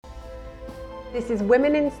This is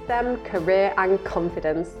Women in STEM, Career and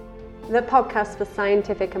Confidence, the podcast for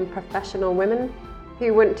scientific and professional women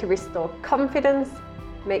who want to restore confidence,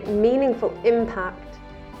 make meaningful impact,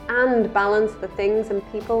 and balance the things and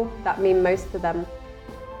people that mean most to them.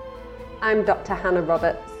 I'm Dr. Hannah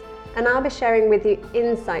Roberts, and I'll be sharing with you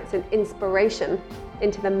insights and inspiration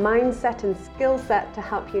into the mindset and skill set to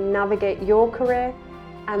help you navigate your career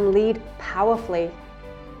and lead powerfully.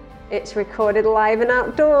 It's recorded live and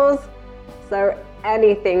outdoors, so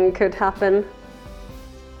anything could happen.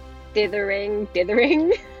 Dithering.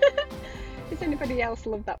 Does anybody else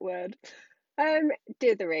love that word?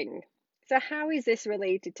 Dithering. So how is this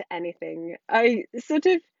related to anything?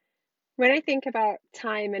 When I think about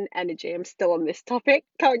time and energy, I'm still on this topic,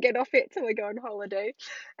 can't get off it till I go on holiday.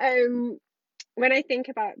 When I think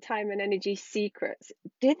about time and energy secrets,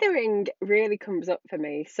 dithering really comes up for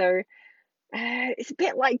me. So it's a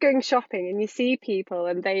bit like going shopping and you see people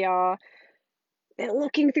and they're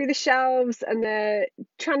looking through the shelves and they're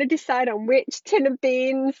trying to decide on which tin of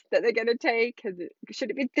beans that they're going to take.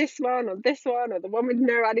 Should it be this one or the one with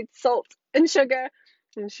no added salt and sugar?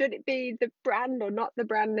 And should it be the brand or not the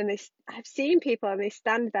brand? And I've seen people and they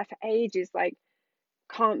stand there for ages, like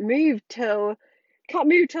can't move till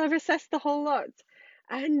I've assessed the whole lot.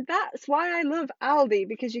 And that's why I love Aldi,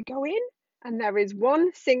 because you go in and there is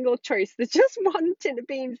one single choice. There's just one tin of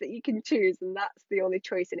beans that you can choose, and that's the only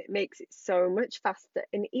choice, and it makes it so much faster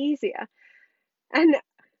and easier. And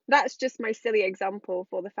that's just my silly example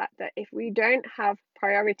for the fact that if we don't have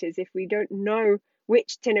priorities, if we don't know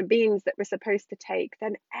which tin of beans that we're supposed to take,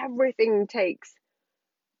 then everything takes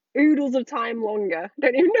oodles of time longer. I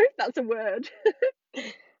don't even know if that's a word.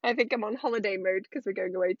 I think I'm on holiday mode because we're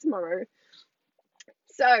going away tomorrow.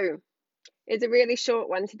 So it's a really short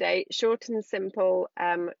one today, short and simple,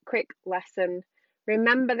 quick lesson.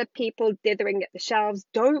 Remember the people dithering at the shelves.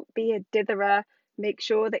 Don't be a ditherer. Make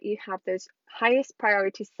sure that you have those highest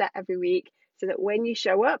priorities set every week so that when you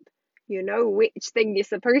show up, you know which thing you're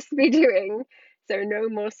supposed to be doing. So no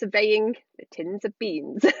more surveying the tins of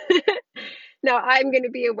beans. Now, I'm going to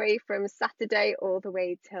be away from Saturday all the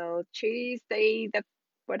way till Tuesday,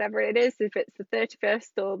 whatever it is, if it's the 31st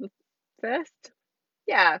or the 1st.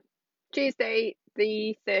 Yeah, Tuesday,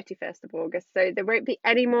 the 31st of August. So there won't be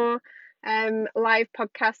any more live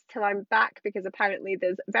podcasts till I'm back, because apparently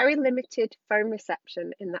there's very limited phone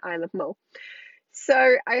reception in the Isle of Mull.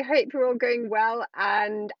 So I hope you're all going well,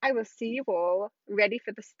 and I will see you all ready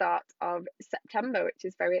for the start of September, which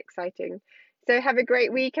is very exciting. So have a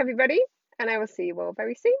great week, everybody, and I will see you all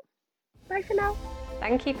very soon. Bye for now.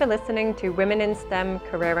 Thank you for listening to Women in STEM,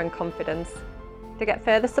 Career and Confidence. To get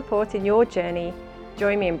further support in your journey,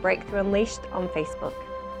 join me in Breakthrough Unleashed on Facebook.